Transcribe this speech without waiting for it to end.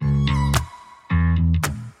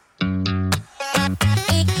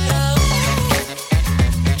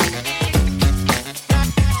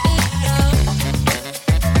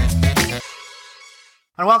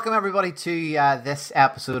welcome everybody to this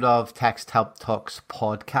episode of Text Help Talks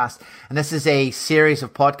podcast. And this is a series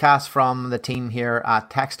of podcasts from the team here at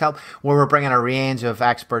Text Help, where we're bringing a range of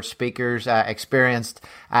expert speakers, experienced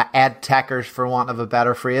ed techers, for want of a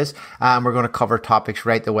better phrase. We're going to cover topics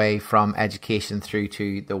right the way from education through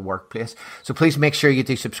to the workplace. So please make sure you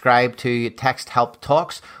do subscribe to Text Help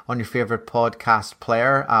Talks on your favorite podcast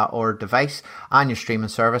player or device and your streaming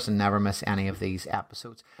service, and never miss any of these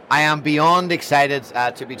episodes. I am beyond excited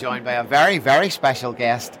to be joined by a very, very special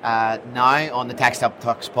guest now on the Text Help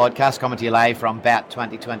Talks podcast, coming to you live from BET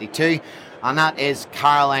 2022, and that is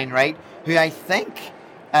Caroline Wright, who I think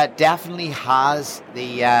definitely has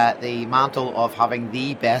the mantle of having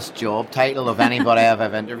the best job title of anybody I've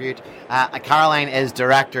ever interviewed. Caroline is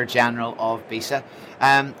Director General of BESA.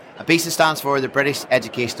 BESA stands for the British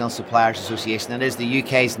Educational Suppliers Association. It is the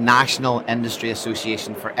UK's national industry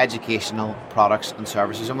association for educational products and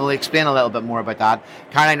services, and we'll explain a little bit more about that.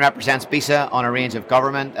 Caroline represents BESA on a range of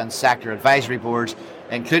government and sector advisory boards,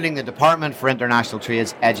 including the Department for International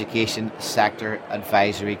Trade's Education Sector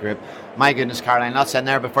Advisory Group. My goodness, Caroline, lots in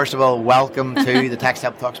there, but first of all, welcome to the Text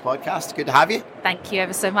Help Talks podcast. Good to have you. Thank you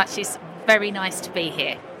ever so much. It's very nice to be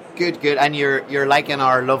here. Good. And you're liking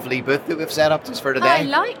our lovely booth that we've set up just for today? I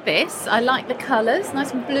like this. I like the colours,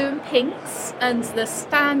 nice and blue and pinks, and the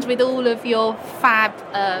stand with all of your fab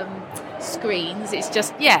screens. It's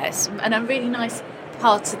just, yes, and a really nice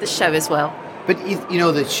part of the show as well. But, you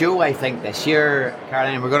know, the show, I think, this year,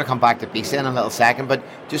 Caroline, we're going to come back to BESA in a little second, but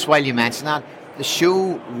just while you mention that, the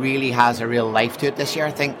show really has a real life to it this year.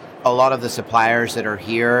 I think a lot of the suppliers that are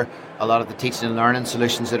here, a lot of the teaching and learning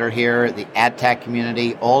solutions that are here, the EdTech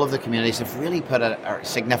community, all of the communities have really put a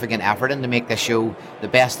significant effort in to make this show the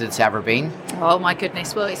best that it's ever been. Oh my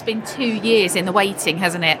goodness, well, it's been 2 years in the waiting,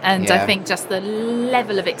 hasn't it? And yeah. I think just the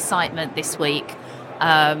level of excitement this week,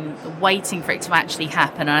 waiting for it to actually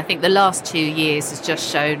happen. And I think the last 2 years has just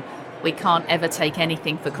shown we can't ever take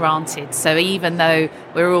anything for granted. So even though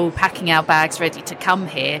we're all packing our bags ready to come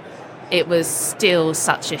here, it was still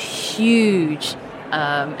such a huge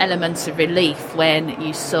element of relief when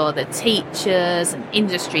you saw the teachers and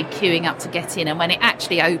industry queuing up to get in, and when it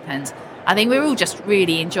actually opened, I think we're all just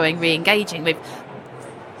really enjoying re-engaging with.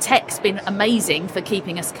 Tech's been amazing for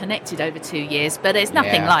keeping us connected over 2 years, but it's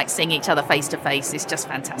nothing like seeing each other face to face. It's just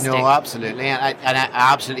fantastic. No, absolutely, and I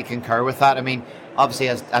absolutely concur with that. I mean, obviously,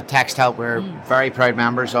 as at Text Help, we're very proud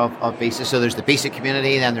members of BESA. So there's the BESA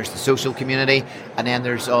community, then there's the social community, and then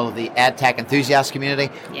there's all of the EdTech enthusiast community.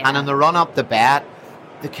 Yeah. And in the run-up to BET,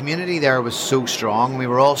 the community there was so strong. We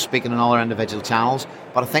were all speaking on all our individual channels,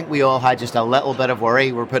 but I think we all had just a little bit of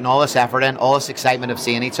worry. We're putting all this effort in, all this excitement of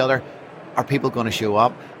seeing each other. Are people going to show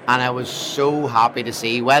up? And I was so happy to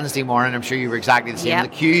see Wednesday morning, I'm sure you were exactly the same, the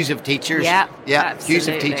queues of teachers. Queues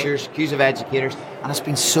of teachers, queues of educators. And it's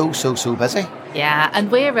been so busy. Yeah,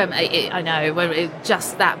 and we're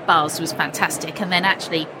just that buzz was fantastic. And then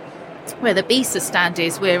actually, where the BESA stand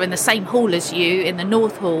is, we're in the same hall as you, in the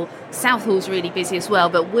North Hall. South Hall's really busy as well,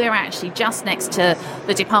 but we're actually just next to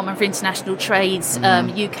the Department for International Trade's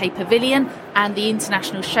UK Pavilion and the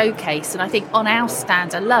International Showcase. And I think on our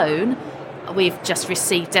stand alone, we've just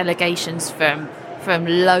received delegations from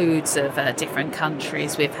loads of different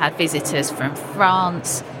countries. We've had visitors from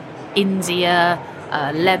France, India,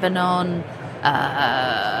 Lebanon,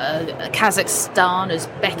 Kazakhstan,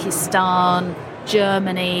 Uzbekistan,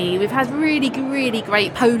 Germany. We've had really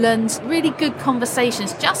great Poland, really good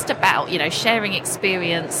conversations just about, sharing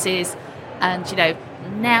experiences and,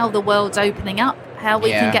 now the world's opening up, how we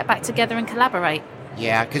can get back together and collaborate.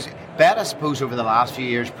 Yeah, because BET, I suppose, over the last few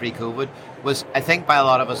years pre-COVID was, I think by a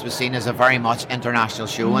lot of us, was seen as a very much international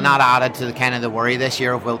show, and that added to the worry this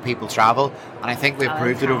year of will people travel, and I think we've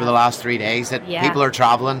proved it over the last 3 days that people are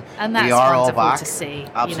travelling, and that's we are all back. To see.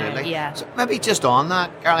 Absolutely. So maybe just on that,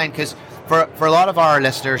 Caroline, because for a lot of our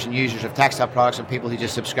listeners and users of Text Help products and people who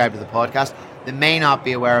just subscribe to the podcast, they may not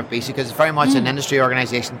be aware of BESA because it's very much an industry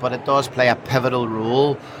organisation, but it does play a pivotal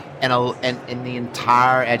role in the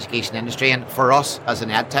entire education industry, and for us as an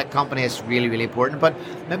EdTech company it's really important. But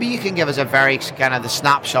maybe you can give us a very kind of the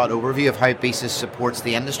snapshot overview of how BESA supports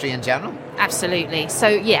the industry in general. Absolutely.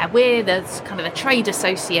 So we're the kind of a trade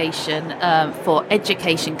association for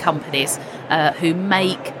education companies who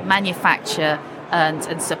make, manufacture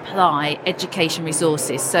and supply education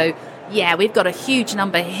resources. So we've got a huge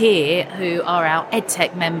number here who are our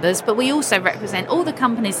EdTech members, but we also represent all the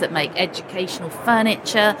companies that make educational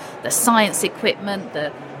furniture, the science equipment,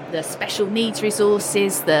 the special needs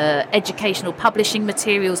resources, the educational publishing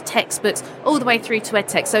materials, textbooks, all the way through to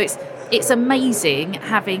EdTech. So it's amazing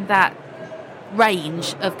having that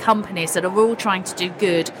range of companies that are all trying to do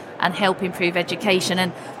good and help improve education.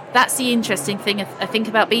 And that's the interesting thing, I think,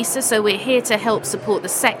 about BESA. So we're here to help support the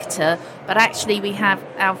sector, but actually we have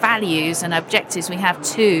our values and objectives. We have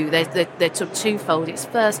two. They're sort of twofold. It's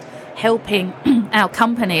first helping our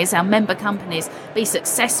companies, our member companies, be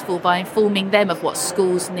successful by informing them of what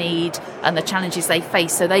schools need and the challenges they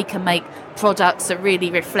face, so they can make products that really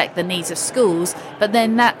reflect the needs of schools. But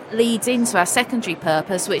then that leads into our secondary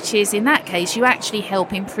purpose, which is, in that case, you actually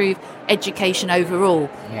help improve education overall,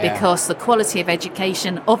 because the quality of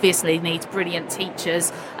education obviously needs brilliant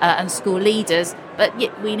teachers and school leaders, but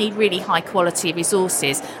yet we need really high quality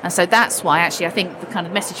resources. And so that's why actually I think the kind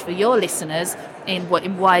of message for your listeners in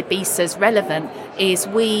why BESA is relevant is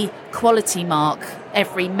we quality mark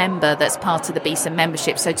every member that's part of the BESA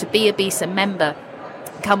membership. So to be a BESA member,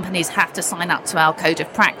 companies have to sign up to our code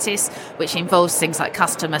of practice, which involves things like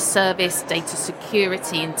customer service, data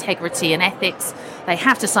security, integrity and ethics. They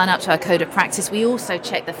have to sign up to our code of practice. We also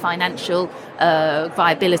check the financial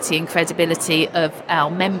viability and credibility of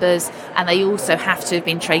our members, and they also have to have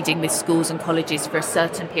been trading with schools and colleges for a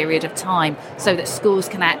certain period of time, so that schools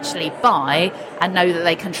can actually buy and know that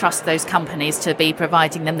they can trust those companies to be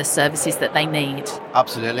providing them the services that they need.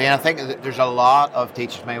 Absolutely, and I think that there's a lot of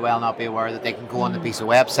teachers may well not be aware that they can go on the BESA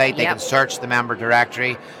website, they can search the member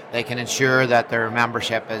directory, they can ensure that their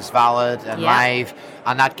membership is valid and live,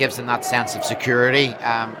 and that gives them that sense of security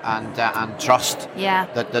and trust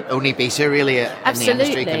that only BESA really in the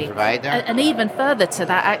industry can provide there. And even further to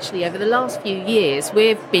that, actually, over the last few years,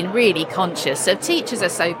 we've been really conscious. So teachers are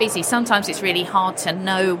so busy, sometimes it's really hard to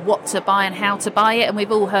know what to buy and how to buy it. And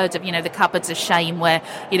we've all heard of, the cupboards of shame where,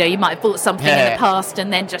 you might have bought something in the past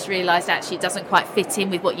and then just realised actually it doesn't quite fit in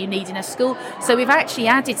with what you need in a school. So we've actually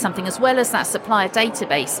added something as well as that supplier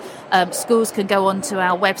database. Schools can go onto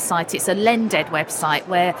our website. It's a LendEd website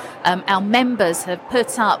where our members have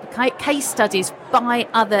put up case studies by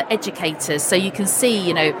other educators, so you can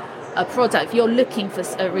see, a product. If you're looking for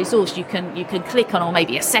a resource, you can click on, or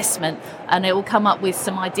maybe assessment, and it will come up with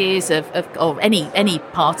some ideas of any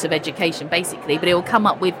part of education, basically. But it will come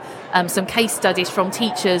up with some case studies from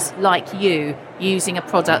teachers like you using a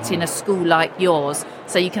product in a school like yours,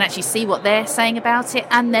 so you can actually see what they're saying about it.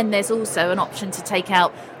 And then there's also an option to take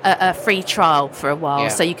out a free trial for a while,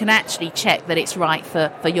 so you can actually check that it's right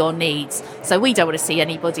for your needs. So we don't want to see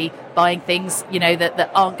anybody buying things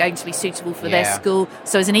that aren't going to be suitable for their school.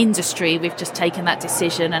 So as an industry, we've just taken that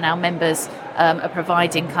decision, and our members are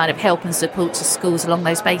providing kind of help and support to schools along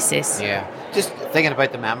those bases. Just thinking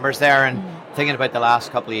about the members there and thinking about the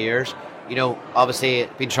last couple of years, obviously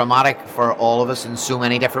it's been traumatic for all of us in so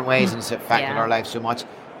many different ways, and it's affected our lives so much.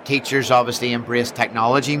 Teachers obviously embraced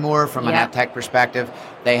technology more from an EdTech perspective.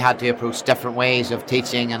 They had to approach different ways of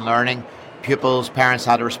teaching and learning. Pupils, parents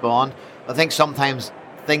had to respond. I think sometimes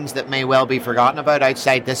things that may well be forgotten about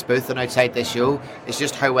outside this booth and outside this show is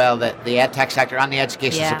just how well the EdTech sector and the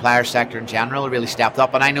education supplier sector in general really stepped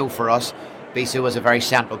up. And I know for us, BESA was a very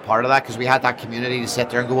central part of that, because we had that community to sit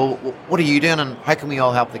there and go, well, what are you doing and how can we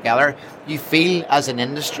all help together? You feel as an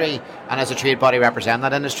industry and as a trade body represent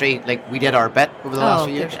that industry like we did our bit over the last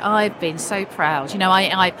few years. I've been so proud.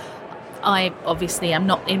 I obviously am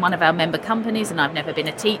not in one of our member companies, and I've never been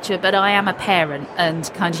a teacher, but I am a parent, and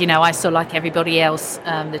kind of, I saw, like everybody else,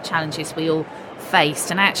 the challenges we all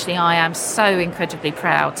faced. And actually I am so incredibly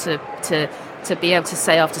proud to be able to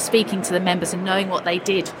say, after speaking to the members and knowing what they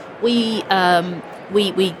did, we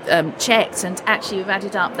checked, and actually we've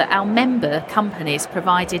added up that our member companies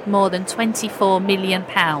provided more than £24 million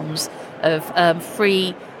of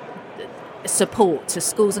free support to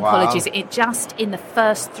schools and colleges just in the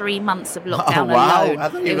first 3 months of lockdown alone. I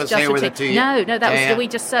thought you were going to say with it 2 years. No, that was we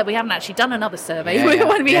just we haven't actually done another survey. We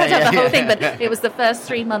had done the whole thing, but it was the first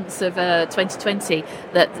 3 months of 2020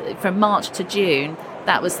 that from March to June.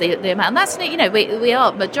 That was the amount, and that's we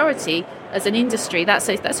are majority as an industry. That's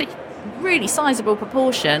a really sizable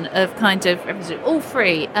proportion of kind of all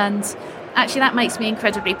free, and actually that makes me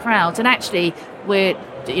incredibly proud. And actually we're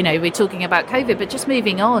talking about COVID, but just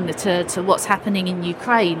moving on to what's happening in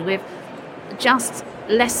Ukraine. We've just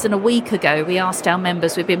less than a week ago, we asked our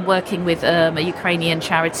members, we've been working with a Ukrainian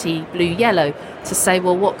charity, Blue Yellow, to say,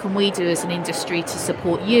 well, what can we do as an industry to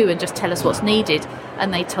support you, and just tell us what's needed.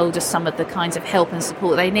 And they told us some of the kinds of help and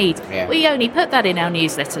support they need. We only put that in our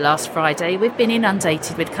newsletter last Friday. We've been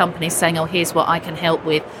inundated with companies saying, oh, here's what I can help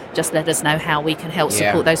with. Just let us know how we can help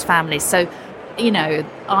support those families. So,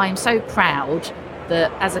 I'm so proud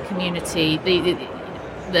that as a community,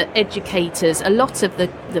 that educators, a lot of the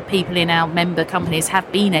people in our member companies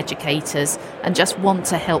have been educators and just want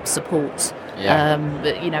to help support.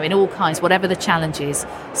 In all kinds, whatever the challenge is.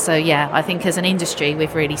 So I think as an industry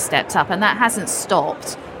we've really stepped up, and that hasn't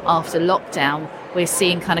stopped after lockdown. We're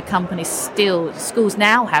seeing kind of companies still, schools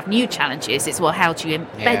now have new challenges. It's how do you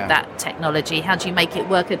embed that technology? How do you make it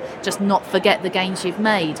work and just not forget the gains you've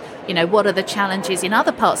made? What are the challenges in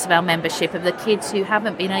other parts of our membership of the kids who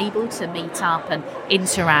haven't been able to meet up and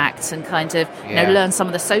interact and kind of learn some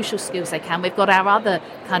of the social skills they can? We've got our other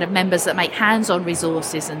kind of members that make hands-on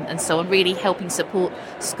resources and so on, really helping support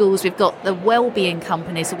schools. We've got the wellbeing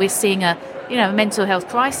companies. We're seeing a mental health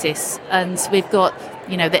crisis, and we've got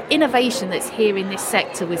the innovation that's here in this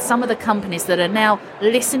sector with some of the companies that are now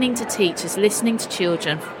listening to teachers, listening to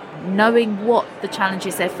children, knowing what the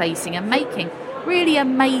challenges they're facing and making really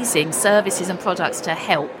amazing services and products to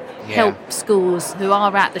help schools who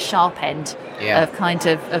are at the sharp end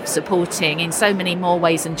of supporting in so many more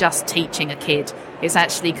ways than just teaching a kid. It's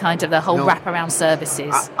actually kind of the whole wraparound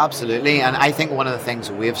services. Absolutely. And I think one of the things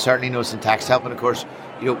that we've certainly noticed in TextHelp, and of course,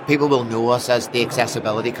 people will know us as the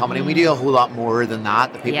accessibility company. We do a whole lot more than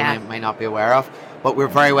that people might not be aware of. But we're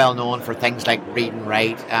very well known for things like Read and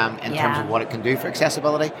Write in terms of what it can do for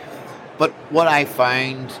accessibility. But what I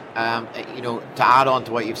found, to add on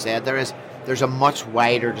to what you've said, there's a much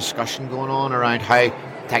wider discussion going on around how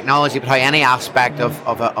technology, but how any aspect of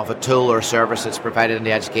a tool or a service that's provided in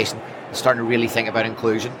the education is starting to really think about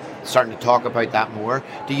inclusion, starting to talk about that more.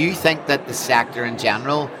 Do you think that the sector in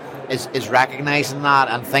general is recognising that,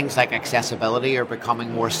 and things like accessibility are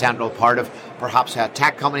becoming more central part of perhaps how a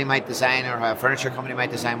tech company might design or how a furniture company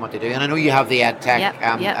might design what they do? And I know you have the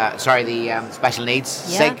EdTech, the special needs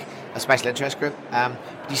SIG, a special interest group. Do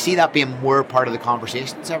you see that being more part of the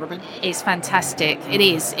conversation it's ever been? It's fantastic. It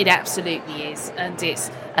is. It absolutely is.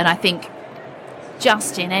 And I think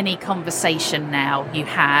just in any conversation now you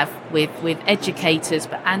have with educators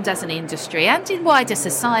and as an industry and in wider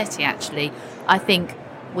society, actually, I think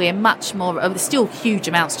we're much more. There's still huge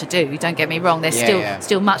amounts to do. Don't get me wrong. There's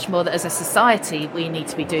still much more that as a society we need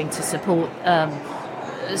to be doing to support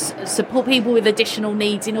people with additional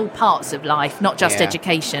needs in all parts of life, not just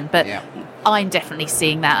education. But I'm definitely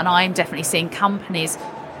seeing that, and I'm definitely seeing companies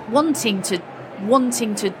wanting to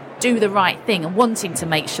do the right thing and wanting to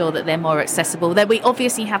make sure that they're more accessible. That we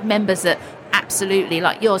obviously have members that absolutely,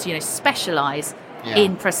 like yours, specialise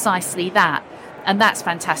in precisely that, and that's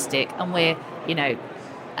fantastic. And we're,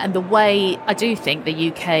 and the way I do think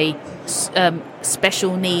the UK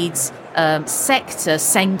special needs sector,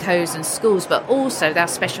 SENCOs and schools, but also our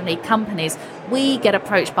special need companies, we get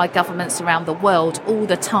approached by governments around the world all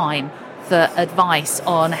the time for advice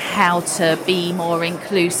on how to be more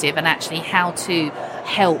inclusive and actually how to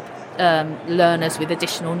help learners with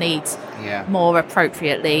additional needs more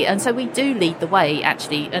appropriately. And so we do lead the way,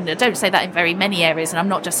 actually, and I don't say that in very many areas, and I'm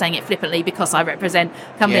not just saying it flippantly because I represent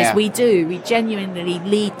companies. We genuinely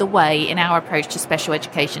lead the way in our approach to special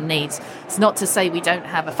education needs. It's not to say we don't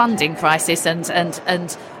have a funding crisis and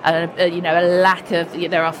a lack of,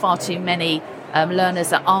 there are far too many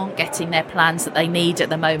learners that aren't getting their plans that they need at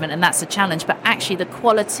the moment, and that's a challenge. But actually the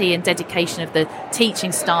quality and dedication of the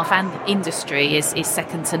teaching staff and industry is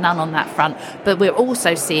second to none on that front. But we're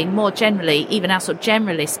also seeing more generally, even our sort of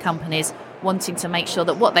generalist companies wanting to make sure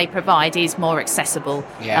that what they provide is more accessible.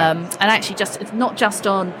 And actually it's not just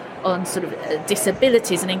on sort of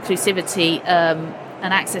disabilities and inclusivity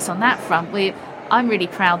and access on that front. I'm really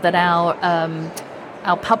proud that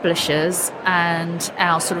our publishers and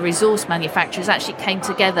our sort of resource manufacturers actually came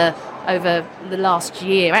together over the last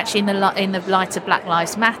year, actually in the light of Black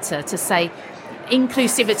Lives Matter, to say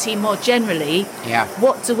inclusivity more generally.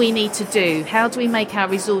 What do we need to do? How do we make our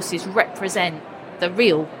resources represent the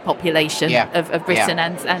real population of Britain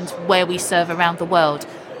and where we serve around the world?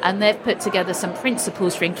 And they've put together some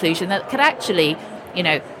principles for inclusion that could actually,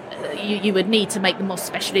 you would need to make them more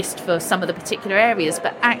specialist for some of the particular areas,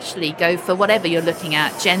 but actually go for whatever you're looking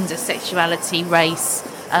at: gender, sexuality, race,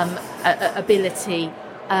 ability.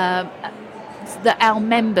 That our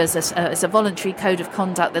members, as a voluntary code of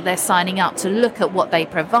conduct, that they're signing up to look at what they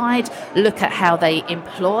provide, look at how they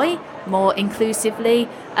employ more inclusively,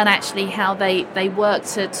 and actually how they work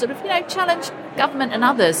to sort of challenge government and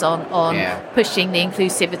others on pushing the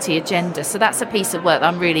inclusivity agenda. So that's a piece of work that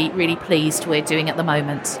I'm really, really pleased we're doing at the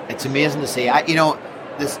moment. It's amazing to see.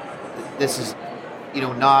 This is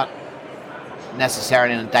not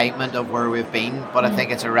necessarily an indictment of where we've been, but I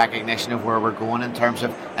think it's a recognition of where we're going in terms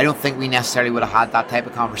of, I don't think we necessarily would have had that type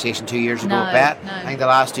of conversation 2 years ago. I think the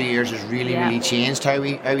last 2 years has really changed how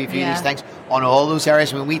we view these things on all those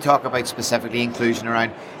areas. When we talk about specifically inclusion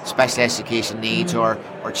around special education needs or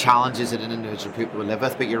challenges that an individual people will live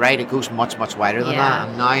with, but you're right, it goes much wider than that,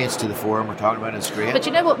 and now it's to the fore and we're talking about it. It's great. But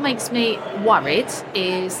you know what makes me worried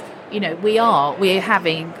is, we're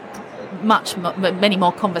having many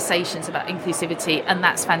more conversations about inclusivity, and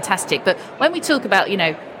that's fantastic. But when we talk about,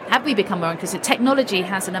 have we become more inclusive? Technology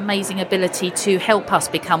has an amazing ability to help us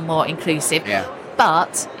become more inclusive,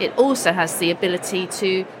 but it also has the ability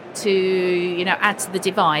to add to the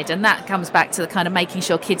divide, and that comes back to the kind of making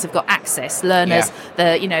sure kids have got access. Learners,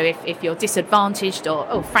 if you're disadvantaged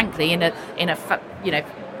or frankly in a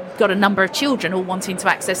got a number of children all wanting to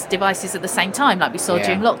access devices at the same time, like we saw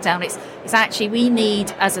during lockdown. It's actually, we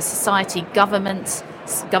need as a society governments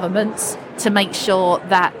to make sure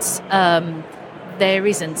that there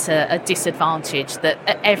isn't a disadvantage, that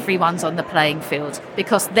everyone's on the playing field,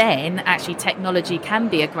 because then actually technology can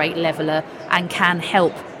be a great leveller and can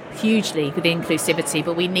help hugely with inclusivity.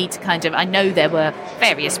 But we need to I know there were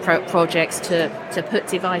various projects to put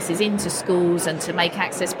devices into schools and to make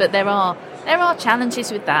access, but there are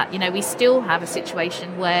challenges with that. We still have a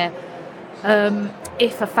situation where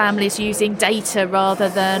if a family is using data rather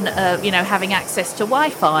than having access to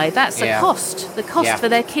Wi-Fi, that's a cost. The cost for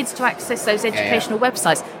their kids to access those educational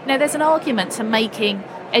websites. There's an argument to making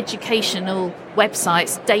educational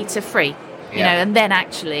websites data free. And then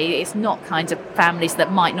actually it's not kind of families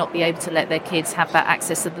that might not be able to let their kids have that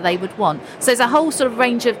access that they would want. So there's a whole sort of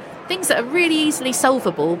range of things that are really easily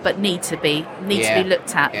solvable but need to be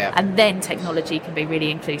looked at, and then technology can be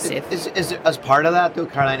really inclusive. Is there, as part of that though,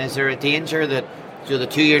 Caroline, is there a danger that the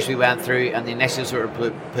 2 years we went through and the initiatives that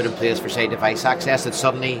were put in place for, say, device access, that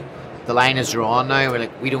suddenly the line is drawn now, we're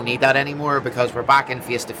like, we don't need that anymore because we're back in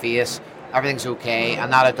face-to-face, everything's okay,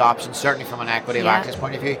 and that adoption, certainly from an equity of access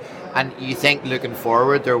point of view, and you think looking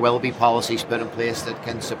forward there will be policies put in place that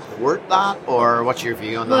can support that, or what's your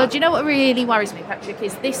view on that? Well, do you know what really worries me, Patrick,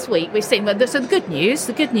 is this week we've seen, so the good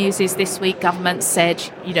news is this week government said,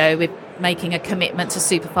 we're making a commitment to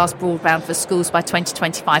superfast broadband for schools by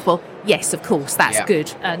 2025. Well, yes, of course, that's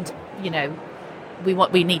good, and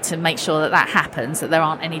we need to make sure that happens, that there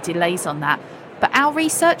aren't any delays on that. But our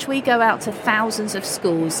research, we go out to thousands of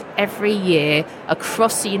schools every year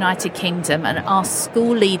across the United Kingdom and ask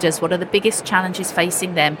school leaders what are the biggest challenges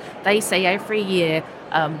facing them. They say every year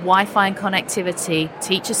Wi-Fi and connectivity,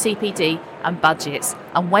 teacher CPD and budgets.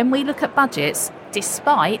 And when we look at budgets,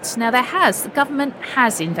 the government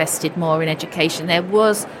has invested more in education. There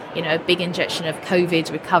was, a big injection of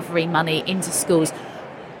COVID recovery money into schools.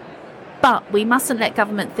 But we mustn't let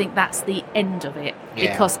government think that's the end of it.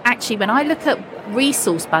 Because actually, when I look at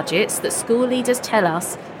resource budgets that school leaders tell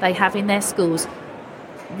us they have in their schools,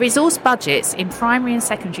 resource budgets in primary and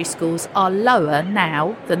secondary schools are lower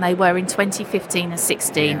now than they were in 2015 and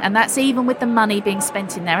 16. And that's even with the money being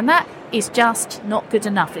spent in there. And that is just not good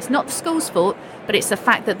enough. It's not the school's fault, but it's the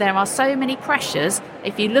fact that there are so many pressures.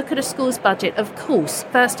 If you look at a school's budget, of course,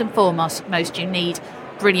 first and foremost, you need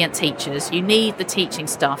brilliant teachers, you need the teaching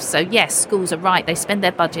staff. So yes, schools are right, they spend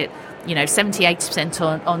their budget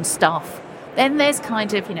 70-80% on staff. Then there's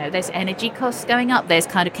there's energy costs going up, there's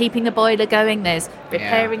kind of keeping the boiler going, there's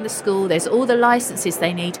repairing the school, there's all the licenses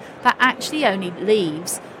they need. That actually only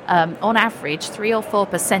leaves on average 3 or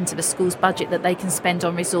 4% of a school's budget that they can spend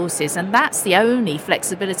on resources, and that's the only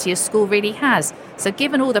flexibility a school really has. So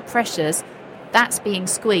given all the pressures, that's being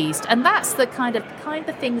squeezed, and that's the kind of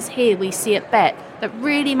things here we see at BET that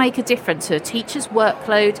really make a difference to a teacher's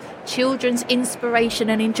workload, children's inspiration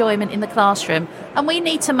and enjoyment in the classroom. And we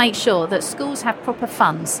need to make sure that schools have proper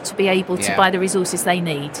funds to be able to buy the resources they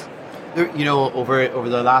need. Over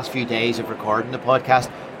the last few days of recording the podcast,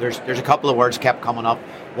 there's a couple of words kept coming up.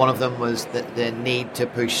 One of them was the need to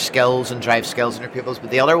push skills and drive skills in our pupils,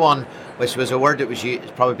 but the other one, which was a word that was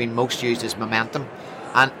probably been most used, is momentum.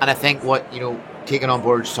 And I think taking on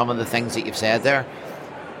board some of the things that you've said there,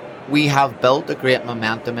 we have built a great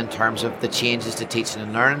momentum in terms of the changes to teaching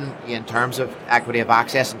and learning, in terms of equity of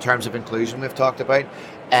access, in terms of inclusion we've talked about.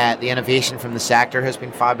 The innovation from the sector has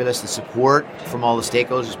been fabulous. The support from all the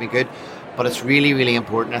stakeholders has been good. But it's really, really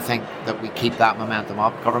important, I think, that we keep that momentum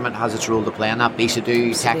up. Government has its role to play in that. BESA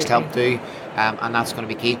do, TextHelp do, and that's going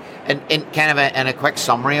to be key. And in a quick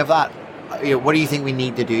summary of that, what do you think we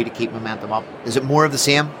need to do to keep momentum up? Is it more of the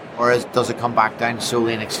same, or does it come back down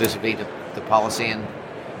solely and exclusively to policy and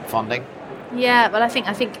funding? Yeah, well, I think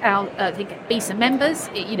BESA members,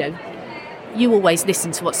 you always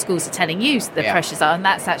listen to what schools are telling you the pressures are, and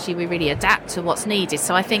that's actually we really adapt to what's needed.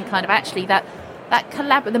 So I think kind of actually that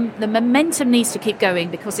the momentum needs to keep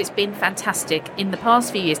going, because it's been fantastic in the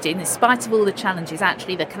past few years. In spite of all the challenges,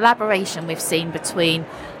 actually the collaboration we've seen between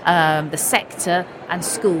the sector and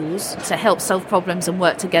schools to help solve problems and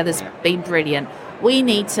work together has been brilliant. We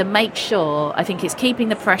need to make sure, I think it's keeping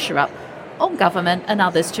the pressure up on government and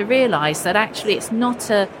others to realise that actually it's not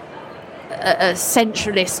a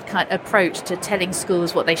centralist kind of approach to telling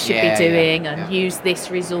schools what they should be doing and use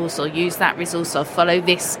this resource or use that resource or follow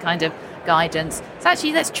this kind of guidance. So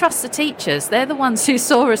actually, let's trust the teachers. They're the ones who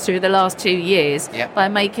saw us through the last 2 years by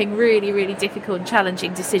making really, really difficult and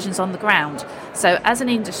challenging decisions on the ground. So as an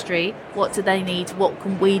industry, what do they need? What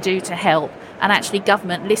can we do to help? And actually,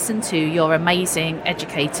 government, listen to your amazing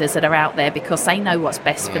educators that are out there, because they know what's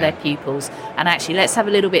best for their pupils. And actually, let's have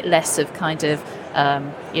a little bit less of kind of,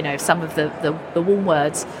 some of the warm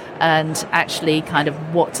words, and actually kind of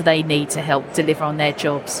what do they need to help deliver on their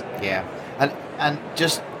jobs. Yeah. And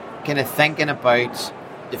just kind of thinking about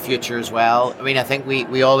the future as well. I mean, I think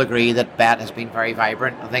we all agree that BETT has been very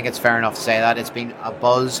vibrant. I think it's fair enough to say that. It's been a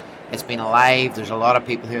buzz. It's been alive. There's a lot of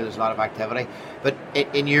people here. There's a lot of activity. But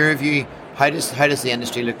in your view, how does the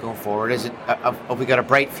industry look going forward? Is it have we got a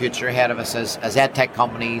bright future ahead of us as edtech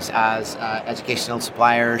companies, as educational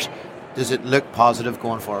suppliers? Does it look positive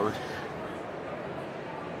going forward?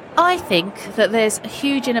 I think that there's a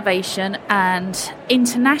huge innovation, and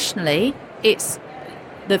internationally,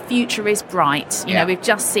 the future is bright. You know, we've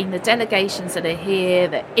just seen the delegations that are here,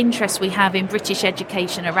 the interest we have in British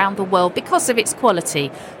education around the world because of its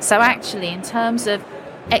quality. So actually, in terms of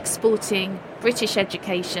exporting British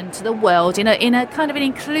education to the world in a kind of an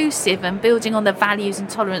inclusive and building on the values and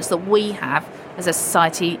tolerance that we have as a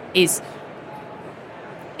society is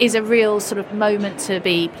a real sort of moment to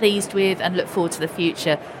be pleased with and look forward to the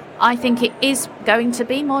future. I think it is going to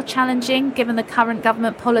be more challenging given the current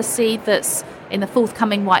government policy that's in the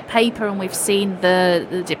forthcoming white paper, and we've seen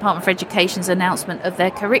the Department for Education's announcement of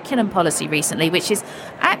their curriculum policy recently, which is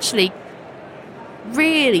actually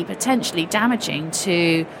really potentially damaging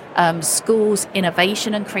to schools'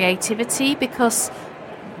 innovation and creativity, because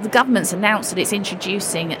the government's announced that it's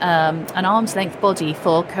introducing an arm's length body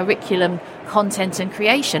for curriculum content and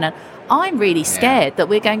creation, and I'm really scared that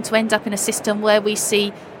we're going to end up in a system where we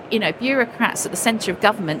see bureaucrats at the centre of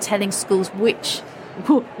government telling schools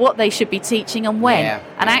what they should be teaching and when.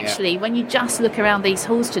 Actually, when you just look around these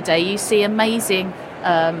halls today, you see amazing,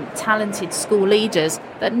 talented school leaders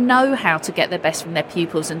that know how to get the best from their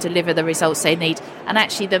pupils and deliver the results they need. And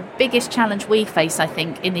actually, the biggest challenge we face, I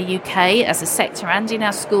think, in the UK as a sector and in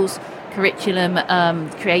our schools' curriculum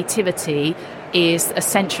creativity is a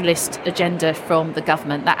centralist agenda from the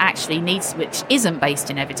government that actually which isn't based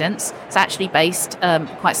in evidence. It's actually based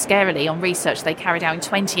quite scarily on research they carried out in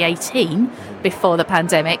 2018 before the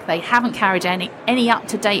pandemic. They haven't carried any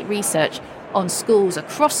up-to-date research on schools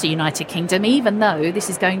across the United Kingdom, even though this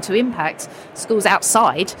is going to impact schools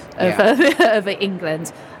outside of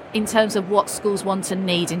England in terms of what schools want and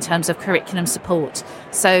need in terms of curriculum support.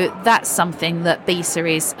 So that's something that BESA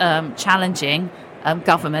is challenging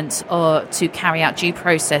government or to carry out due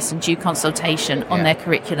process and due consultation on their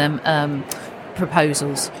curriculum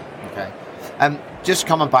proposals. Okay. Just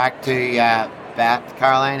coming back to BETT,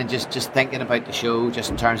 Caroline, and just thinking about the show,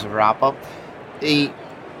 just in terms of wrap up, the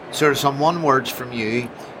sort of some one words from you.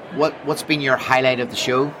 What's been your highlight of the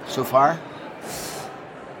show so far?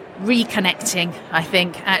 Reconnecting, I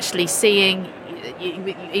think. Actually seeing.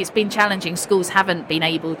 It's been challenging. Schools haven't been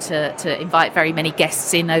able to invite very many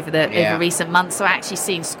guests in over recent months. So actually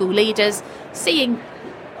seeing school leaders, seeing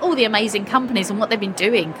all the amazing companies and what they've been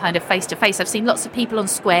doing kind of face to face. I've seen lots of people on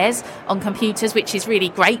squares, on computers, which is really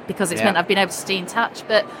great because it's meant I've been able to stay in touch.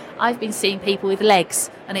 But I've been seeing people with legs,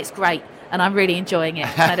 and it's great. And I'm really enjoying it.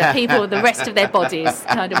 Kind of people with the rest of their bodies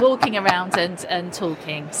kind of walking around and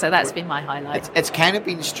talking. So that's been my highlight. It's kind of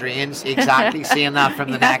been strange, exactly seeing that from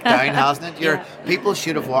the neck down, hasn't it? People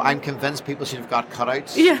should have. I'm convinced people should have got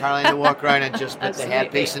cutouts, Caroline, to walk around and just put the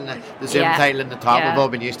headpiece and the Zoom title in the top. We've all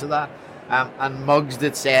been used to that. And mugs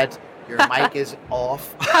that said, "Your mic is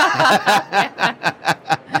off."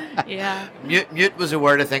 Mute was a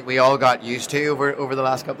word I think we all got used to over the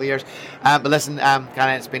last couple of years. But listen,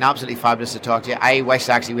 Caroline, it's been absolutely fabulous to talk to you. I wish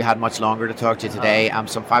actually we had much longer to talk to you today.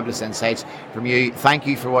 Some fabulous insights from you. Thank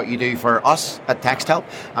you for what you do for us at TextHelp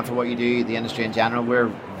and for what you do the industry in general. We're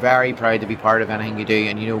very proud to be part of anything you do,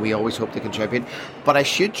 and we always hope to contribute. But I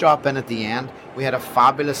should drop in at the end. We had a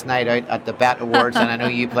fabulous night out at the Bet Awards, and I know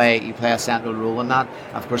you play a central role in that.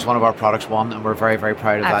 Of course, one of our products won, and we're very, very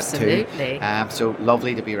proud of that too. So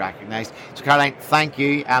lovely to be recognised. So Caroline, thank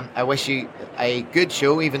you. I wish you a good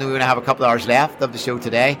show, even though we only have a couple of hours left of the show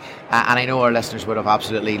today. And I know our listeners would have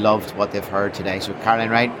absolutely loved what they've heard today. So Caroline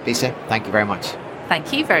Wright, Bisa, thank you very much.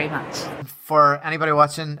 Thank you very much. For anybody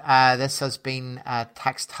watching, this has been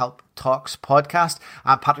Text Help Talks podcast.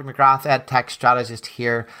 I'm Patrick McGrath, Ed Tech Strategist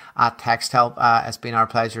here at Text Help. It's been our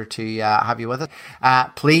pleasure to have you with us.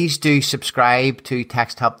 Please do subscribe to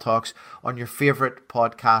Text Help Talks on your favourite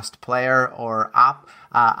podcast player or app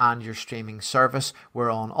and your streaming service.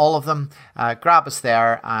 We're on all of them. Grab us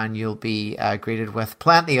there and you'll be greeted with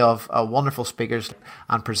plenty of wonderful speakers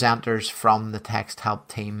and presenters from the Text Help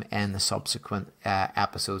team in the subsequent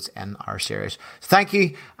episodes in our series. So thank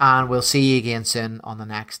you, and we'll see you again soon on the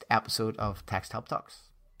next episode of Text Help Talks.